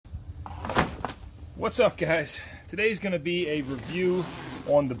What's up, guys? Today's going to be a review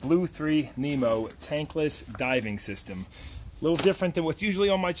on the BLU3 Nemo Tankless diving system. A little different than what's usually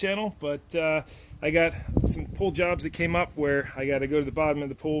on my channel, but I got some pool jobs that came up where I got to go to the bottom of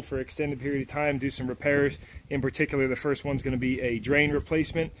the pool for an extended period of time, do some repairs. In particular, the first one's going to be a drain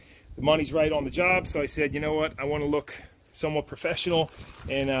replacement. The money's right on the job, so I said, you know what, I want to look somewhat professional,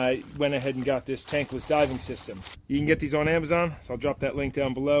 and I went ahead and got this tankless diving system. You can get these on Amazon, so I'll drop that link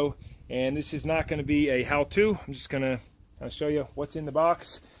down below. And this is not going to be a how-to. I'm just going to show you what's in the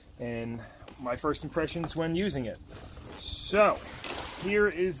box and my first impressions when using it. So here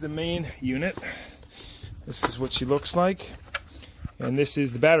is the main unit. This is what she looks like, and this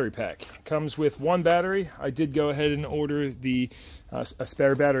is the battery pack. It comes with one battery. I did go ahead and order a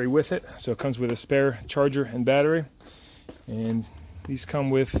spare battery with it, so it comes with a spare charger and battery. And these come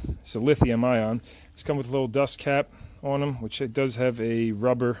with, it's a lithium ion. These come with a little dust cap on them, which it does have a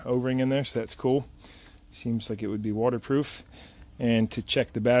rubber o-ring in there, so that's cool. Seems like it would be waterproof. And to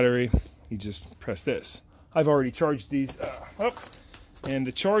check the battery, you just press this. I've already charged these up, and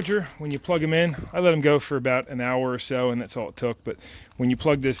the charger, when you plug them in, I let them go for about an hour or so, and that's all it took. But when you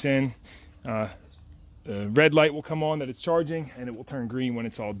plug this in, the red light will come on that it's charging, and it will turn green when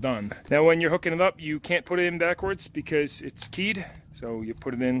it's all done. Now when you're hooking it up, you can't put it in backwards because it's keyed, so you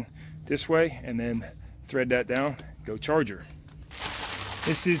put it in this way and then thread that down, go charger.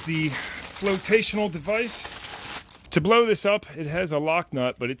 This is the flotational device. To blow this up, it has a lock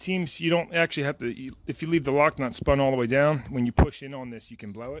nut, but it seems you don't actually have to, if you leave the lock nut spun all the way down, when you push in on this, you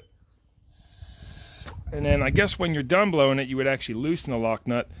can blow it. And then I guess when you're done blowing it, you would actually loosen the lock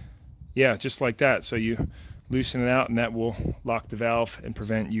nut. Yeah, just like that. So you loosen it out, and that will lock the valve and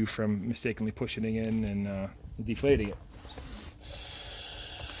prevent you from mistakenly pushing it in and deflating it.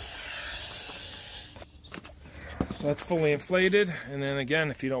 So that's fully inflated, and then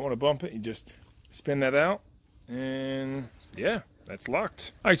again, if you don't want to bump it, you just spin that out, and yeah, that's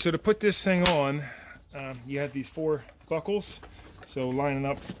locked. All right, so to put this thing on, you have these 4 buckles. So lining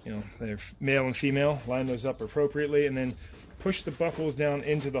up, you know, they're male and female, line those up appropriately, and then push the buckles down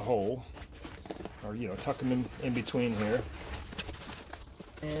into the hole, or, you know, tuck them in between here.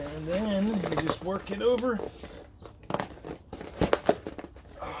 And then you just work it over.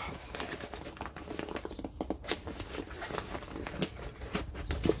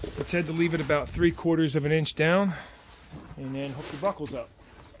 It said to leave it about 3/4 of an inch down, and then hook the buckles up.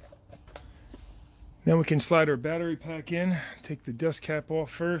 Then we can slide our battery pack in, take the dust cap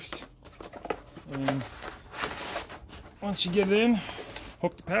off first, and once you get it in,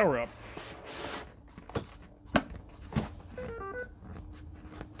 hook the power up.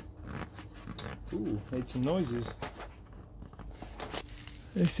 Ooh, made some noises.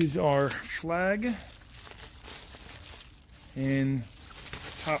 This is our flag and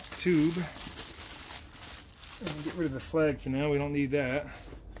top tube. And get rid of the flag for now, we don't need that.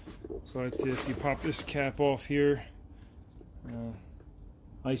 But if you pop this cap off here,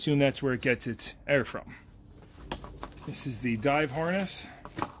 I assume that's where it gets its air from. This is the dive harness.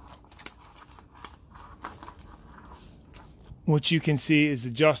 What you can see is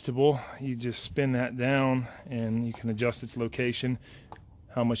adjustable. You just spin that down and you can adjust its location,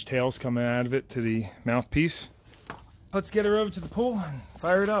 how much tail's coming out of it to the mouthpiece. Let's get her over to the pool and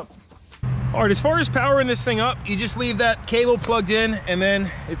fire it up. All right, as far as powering this thing up, you just leave that cable plugged in, and then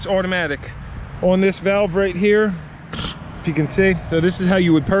it's automatic. On this valve right here, if you can see, so this is how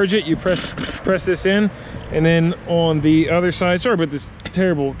you would purge it. You press this in, and then on the other side, sorry about this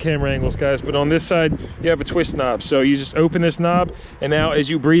terrible camera angles, guys, but on this side, you have a twist knob. So you just open this knob, and now as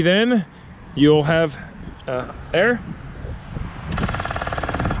you breathe in, you'll have air.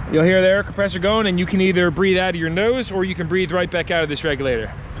 You'll hear the air compressor going, and you can either breathe out of your nose or you can breathe right back out of this regulator.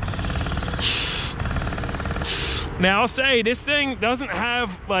 Now I'll say this thing doesn't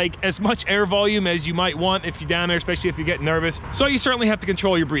have like as much air volume as you might want if you're down there, especially if you get nervous. So you certainly have to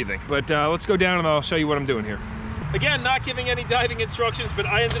control your breathing. But let's go down and I'll show you what I'm doing here. Again, not giving any diving instructions, but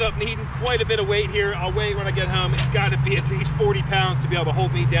I ended up needing quite a bit of weight here. I'll weigh when I get home. It's got to be at least 40 pounds to be able to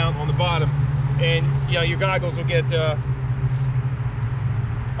hold me down on the bottom. And you know, your goggles will get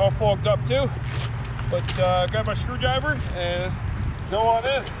all fogged up too, but grab my screwdriver and go on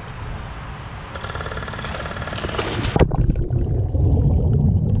in.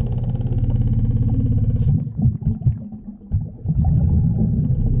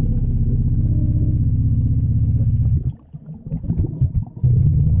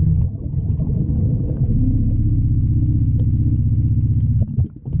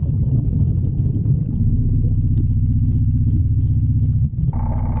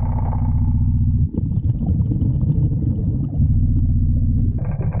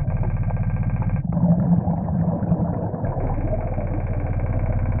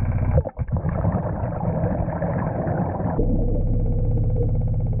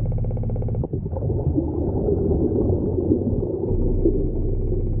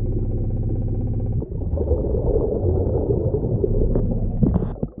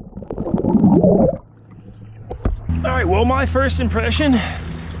 Well, my first impression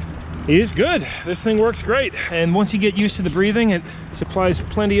is good. This thing works great, and once you get used to the breathing, it supplies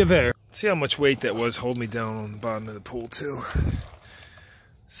plenty of air. See how much weight that was holding me down on the bottom of the pool too.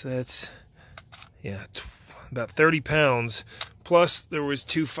 So that's, yeah, about 30 pounds, plus there was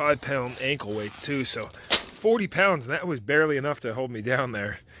 2 5-pound ankle weights too, so 40 pounds, and that was barely enough to hold me down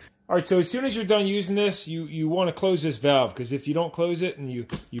there. All right, so as soon as you're done using this, you want to close this valve, because if you don't close it and you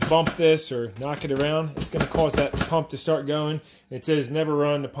bump this or knock it around, it's going to cause that pump to start going. It says never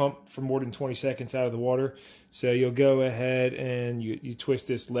run the pump for more than 20 seconds out of the water. So you'll go ahead and you twist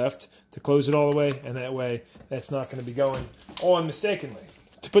this left to close it all the way, and that way that's not going to be going on mistakenly.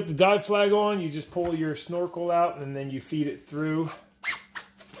 To put the dive flag on, you just pull your snorkel out and then you feed it through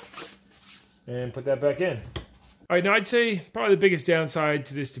and put that back in. All right, now I'd say probably the biggest downside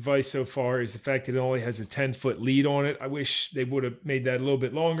to this device so far is the fact that it only has a 10-foot lead on it. I wish they would have made that a little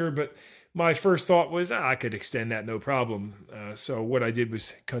bit longer, but my first thought was I could extend that no problem. So what I did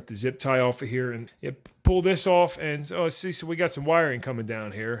was cut the zip tie off of here and pull this off. And so we got some wiring coming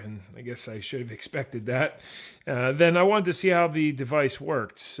down here, and I guess I should have expected that. Then I wanted to see how the device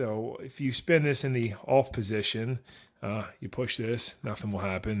worked. So if you spin this in the off position, you push this, nothing will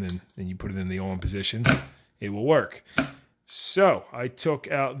happen, and then you put it in the on position. It will work. So I took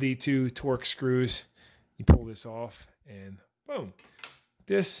out the 2 torque screws. You pull this off and boom.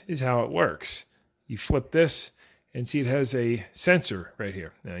 This is how it works. You flip this and see it has a sensor right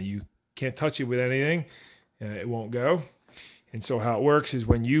here. Now you can't touch it with anything. It won't go. And so how it works is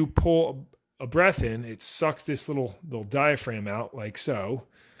when you pull a breath in, it sucks this little diaphragm out like so.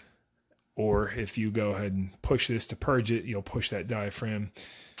 Or if you go ahead and push this to purge it, you'll push that diaphragm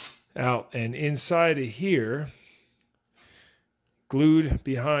out, and inside of here, glued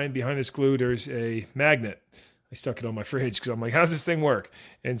behind this glue, there's a magnet. I stuck it on my fridge because I'm like, how's this thing work?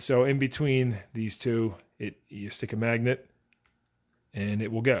 And so in between these two, you stick a magnet and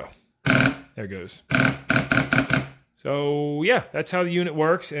it will go. There it goes. So yeah, that's how the unit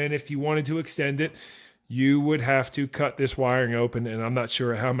works. And if you wanted to extend it, you would have to cut this wiring open, and I'm not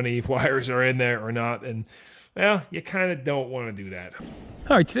sure how many wires are in there or not. And well, you kind of don't want to do that.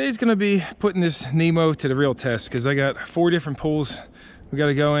 All right, today's going to be putting this Nemo to the real test, because I got 4 different pools we got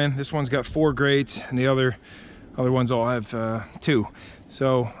to go in. This one's got 4 grates, and the other ones all have 2.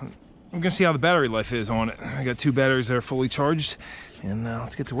 So I'm going to see how the battery life is on it. I got 2 batteries that are fully charged, and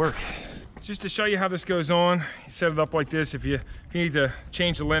let's get to work. Just to show you how this goes on, you set it up like this. If you need to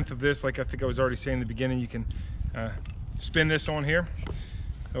change the length of this, like I think I was already saying in the beginning, you can spin this on here.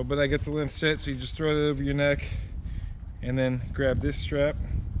 Oh, but I got the length set, so you just throw it over your neck and then grab this strap,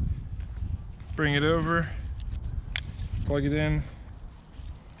 bring it over, plug it in,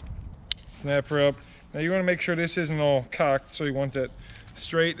 snap her up. Now you want to make sure this isn't all cocked, so you want that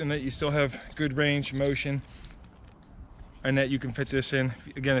straight and that you still have good range of motion, and that you can fit this in.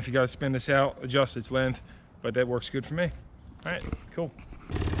 Again, if you got to spin this out, adjust its length, but that works good for me. All right, cool.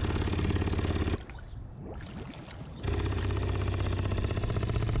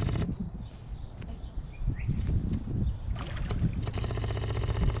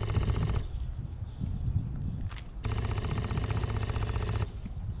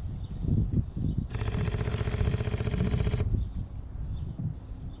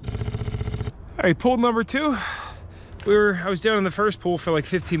 All right, pool number 2. I was down in the first pool for like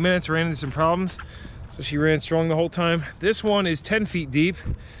 15 minutes, ran into some problems, so she ran strong the whole time. This one is 10 feet deep,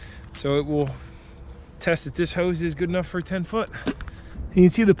 so it will test that this hose is good enough for 10 foot. You can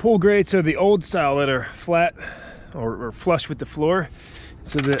see the pool grates are the old style that are flat or flush with the floor.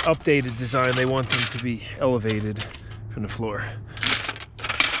 So the updated design, they want them to be elevated from the floor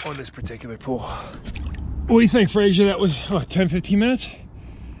on this particular pool. What do you think, Frazier? That was, what, 10-15 minutes?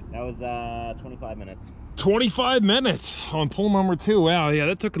 That was 25 minutes. 25 minutes on pool number 2. Wow, yeah,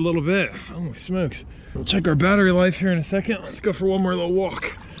 that took a little bit. Oh my smokes. We'll check our battery life here in a second. Let's go for one more little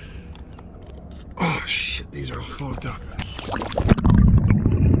walk. Oh shit, these are all fogged up.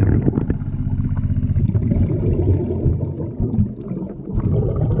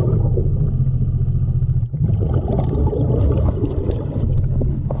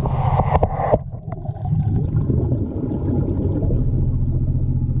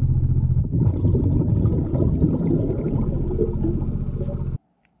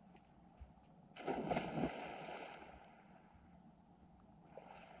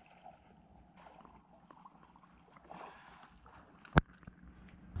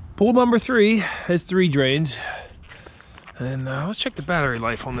 Pool number 3 has 3 drains, and let's check the battery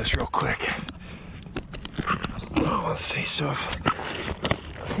life on this real quick. Oh, let's see. So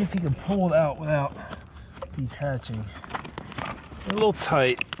let's see if you can pull it out without detaching. A little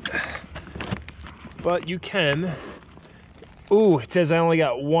tight, but you can. Ooh, it says I only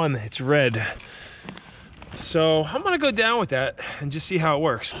got one. It's red. So I'm gonna go down with that and just see how it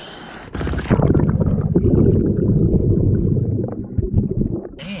works.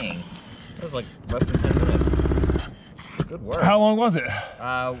 Dang, that was like less than 10 minutes. Good work. How long was it?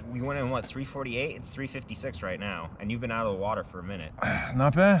 We went in, what, 3:48? It's 3:56 right now, and you've been out of the water for a minute.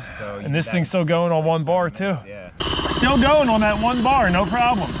 Not bad. So and this thing's still going on one bar too. Yeah. Still going on that one bar, no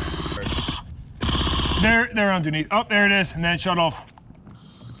problem. They're underneath. Oh, there it is, and then it shut off.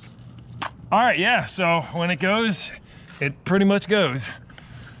 All right, yeah, so when it goes, it pretty much goes.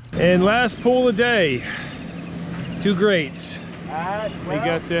 And last pool of the day, 2 greats. We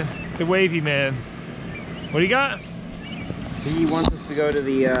got the wavy man. What do you got? He wants us to go to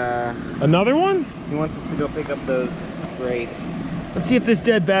the, Another one? he wants us to go pick up those grates. Let's see if this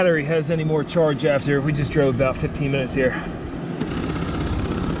dead battery has any more charge after. We just drove about 15 minutes here.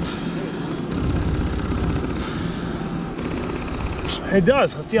 It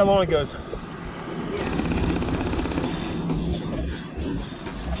does. Let's see how long it goes.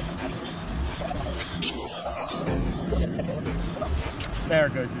 There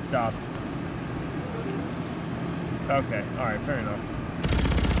it goes. It stopped. Okay. All right. Fair enough.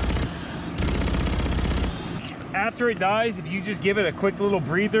 After it dies, if you just give it a quick little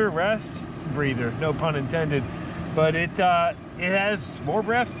breather, no pun intended, but it has more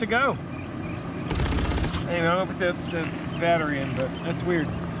breaths to go. Anyway, I'm gonna put the battery in, but that's weird.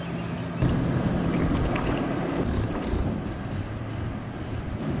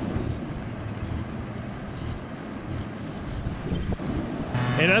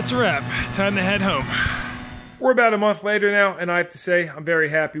 And that's a wrap. Time to head home. We're about a month later now, and I have to say I'm very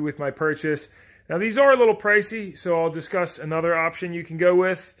happy with my purchase. Now these are a little pricey, so I'll discuss another option you can go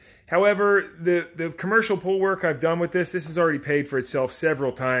with. However, the commercial pool work I've done with this has already paid for itself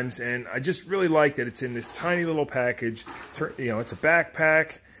several times, and I just really like that it's in this tiny little package. You know, it's a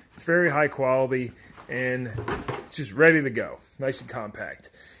backpack, it's very high quality, and it's just ready to go. Nice and compact.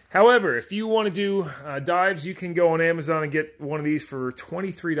 However, if you want to do dives, you can go on Amazon and get one of these for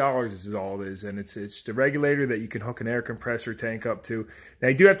 $23. This is all it is, and it's the regulator that you can hook an air compressor tank up to. Now,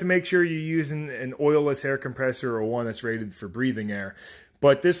 you do have to make sure you're using an oilless air compressor or one that's rated for breathing air.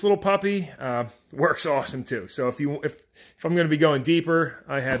 But this little puppy works awesome too. So if I'm going to be going deeper,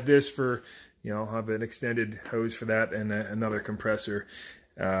 I have this for, you know, I'll have an extended hose for that and another compressor.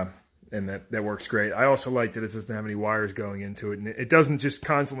 And that works great. I also like that it doesn't have any wires going into it. And it doesn't just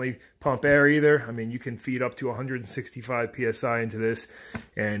constantly pump air either. I mean, you can feed up to 165 PSI into this,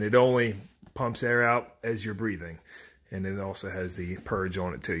 and it only pumps air out as you're breathing. And it also has the purge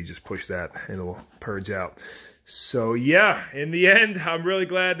on it too. You just push that and it'll purge out. So yeah, in the end, I'm really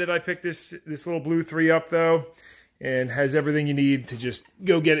glad that I picked this little BLU3 up though, and has everything you need to just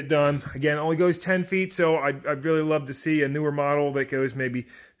go get it done. Again, it only goes 10 feet, so I'd really love to see a newer model that goes maybe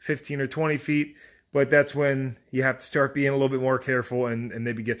 15 or 20 feet, but that's when you have to start being a little bit more careful and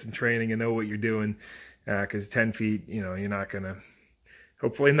maybe get some training and know what you're doing, because 10 feet, you know, you're not going to,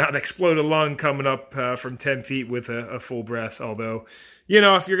 hopefully not explode a lung coming up from 10 feet with a full breath. Although, you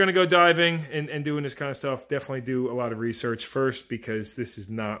know, if you're going to go diving and doing this kind of stuff, definitely do a lot of research first, because this is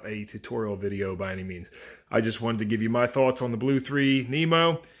not a tutorial video by any means. I just wanted to give you my thoughts on the BLU3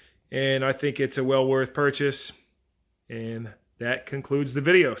 Nemo, and I think it's a well worth purchase. And that concludes the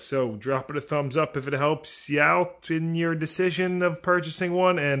video. So drop it a thumbs up if it helps you out in your decision of purchasing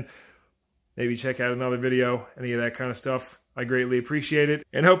one, and maybe check out another video, any of that kind of stuff. I greatly appreciate it,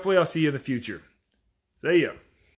 and hopefully I'll see you in the future. See ya.